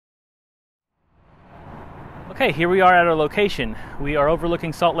Okay, here we are at our location. We are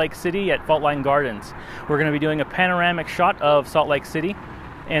overlooking Salt Lake City at Fault Line Gardens. We're going to be doing a panoramic shot of Salt Lake City,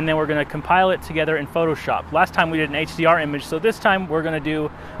 and then we're going to compile it together in Photoshop. Last time we did an HDR image, so this time we're going to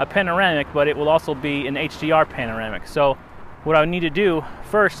do a panoramic, but it will also be an HDR panoramic. So what I need to do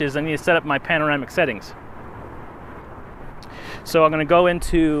first is I need to set up my panoramic settings. So I'm going to go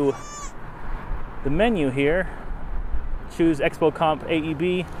into the menu here, choose Expo Comp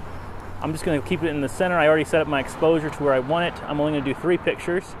AEB. I'm just going to keep it in the center. I already set up my exposure to where I want it. I'm only going to do 3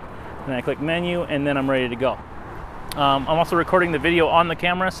 pictures. And I click menu, and then I'm ready to go. I'm also recording the video on the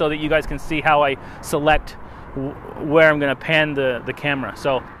camera so that you guys can see how I select where I'm going to pan the camera.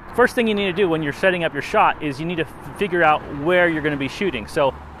 So first thing you need to do when you're setting up your shot is you need to figure out where you're going to be shooting.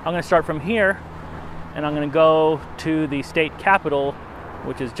 So I'm going to start from here, and I'm going to go to the state capitol,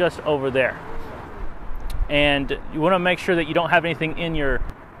 which is just over there. And you want to make sure that you don't have anything in your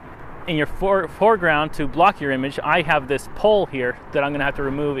foreground to block your image. I have this pole here that I'm going to have to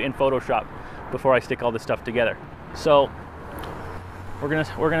remove in Photoshop before I stick all this stuff together. So we're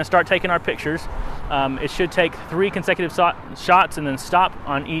gonna start taking our pictures. It should take 3 consecutive shots and then stop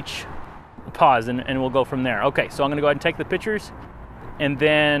on each pause, and we'll go from there. Okay, so I'm going to go ahead and take the pictures, and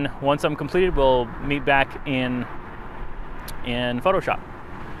then once I'm completed, we'll meet back in Photoshop.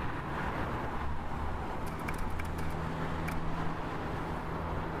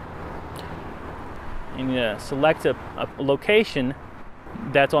 You need to select a location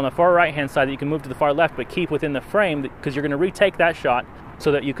that's on the far right hand side that you can move to the far left, but keep within the frame, because you're going to retake that shot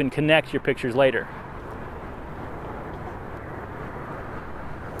so that you can connect your pictures later.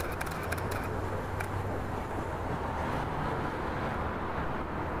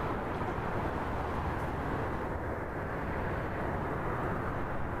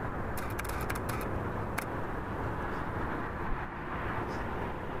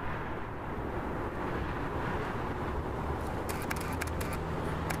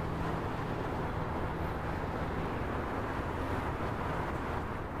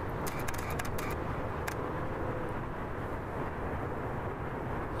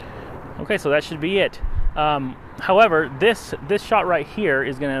 Okay, so that should be it. However, this shot right here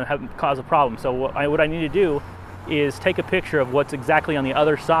is going to cause a problem. So what I need to do is take a picture of what's exactly on the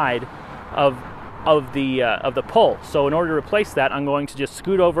other side of the pole. So in order to replace that, I'm going to just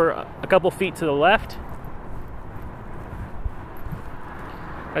scoot over a couple feet to the left.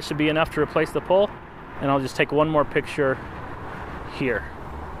 That should be enough to replace the pole, and I'll just take one more picture here.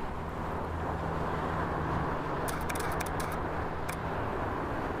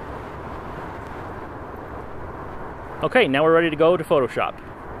 Okay, now we're ready to go to Photoshop.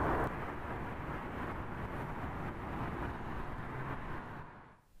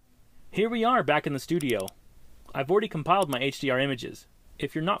 Here we are back in the studio. I've already compiled my HDR images.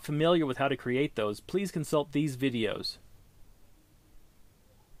 If you're not familiar with how to create those, please consult these videos.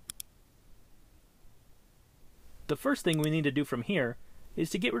 The first thing we need to do from here is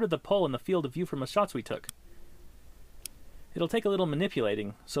to get rid of the pole in the field of view from the shots we took. It'll take a little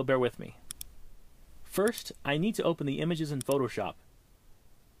manipulating, so bear with me. First, I need to open the images in Photoshop.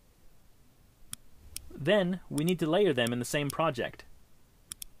 Then, we need to layer them in the same project.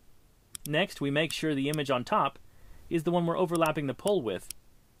 Next, we make sure the image on top is the one we're overlapping the pole with,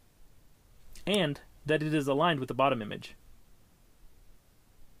 and that it is aligned with the bottom image.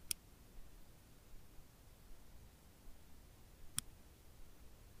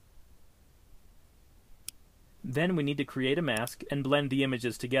 Then we need to create a mask and blend the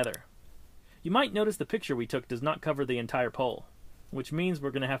images together. You might notice the picture we took does not cover the entire pole, which means we're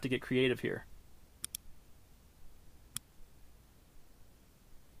going to have to get creative here.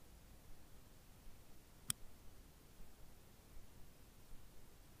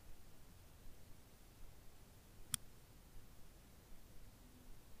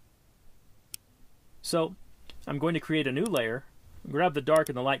 So, I'm going to create a new layer, grab the dark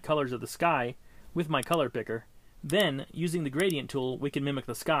and the light colors of the sky with my color picker, then, using the gradient tool, we can mimic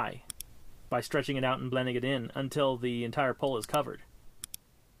the sky by stretching it out and blending it in until the entire pole is covered.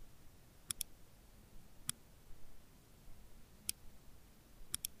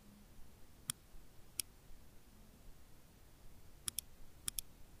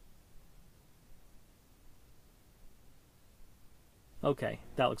 Okay,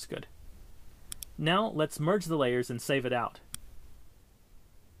 that looks good. Now let's merge the layers and save it out.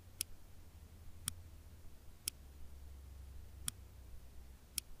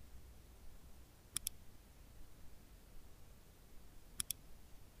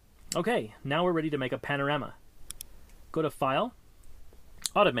 Okay, now we're ready to make a panorama. Go to File,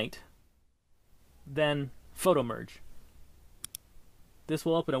 Automate, then Photo Merge. this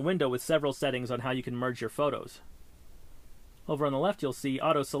will open a window with several settings on how you can merge your photos. Over on the left, you'll see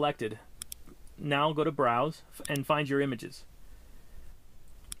Auto Selected. Now go to Browse and find your images.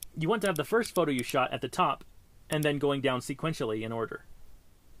 You want to have the first photo you shot at the top, and then going down sequentially in order.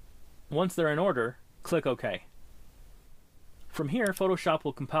 Once they're in order, click OK. From here, Photoshop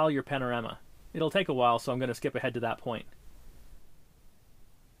will compile your panorama. It'll take a while, so I'm going to skip ahead to that point.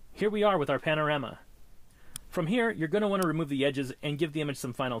 Here we are with our panorama. From here, you're going to want to remove the edges and give the image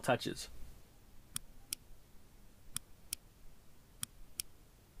some final touches.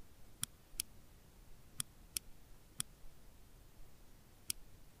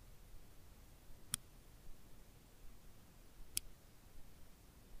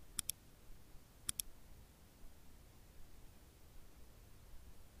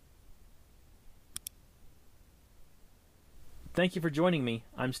 Thank you for joining me.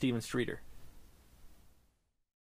 I'm Steven Streeter.